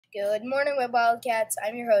Good morning, Web Wildcats.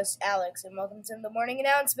 I'm your host, Alex, and welcome to the morning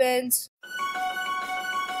announcements.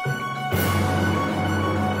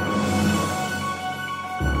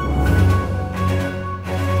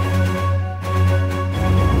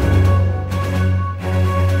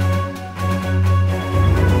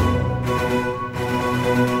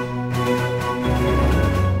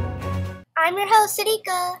 I'm your host,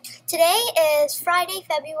 Sarika. Today is Friday,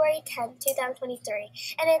 February 10th, 2023,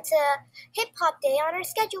 and it's a hip-hop day on our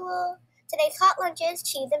schedule. Today's hot lunch is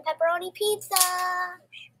cheese and pepperoni pizza.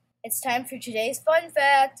 It's time for today's fun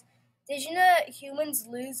fact. Did you know that humans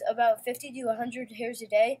lose about 50 to 100 hairs a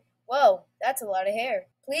day? Whoa, that's a lot of hair.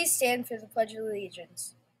 Please stand for the Pledge of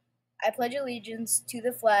Allegiance. I pledge allegiance to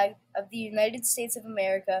the flag of the United States of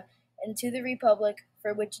America and to the republic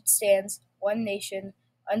for which it stands, one nation,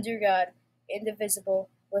 under God, indivisible,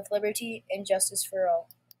 with liberty and justice for all.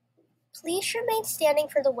 Please remain standing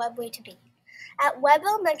for the Web Way to Be. At Webb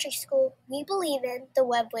Elementary School, we believe in the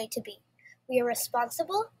Web Way to Be. We are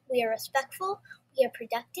responsible, we are respectful, we are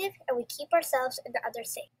productive, and we keep ourselves and the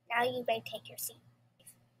others safe. Now you may take your seat.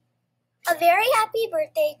 A very happy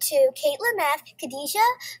birthday to Caitlin F., Khadijah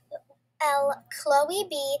L., Chloe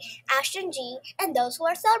B., Ashton G., and those who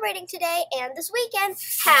are celebrating today and this weekend.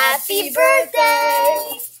 Happy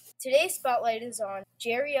birthday! Today's spotlight is on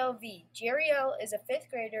Jeriel V. Jeriel is a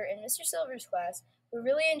 5th grader in Mr. Silver's class who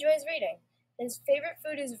really enjoys reading. His favorite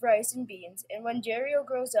food is rice and beans, and when Jeriel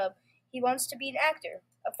grows up, he wants to be an actor.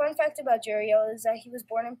 A fun fact about Jeriel is that he was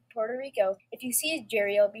born in Puerto Rico. If you see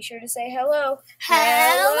Jeriel, be sure to say hello.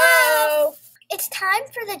 Hello! It's time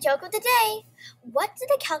for the joke of the day. What did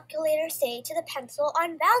the calculator say to the pencil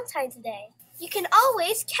on Valentine's Day? You can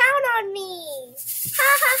always count on me.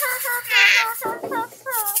 Ha ha ha ha ha ha ha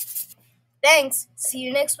ha. Thanks. See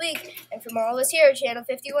you next week. And from all of us here at Channel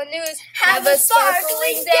 51 News, Have a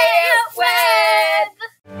sparkling day at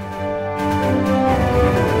Webb!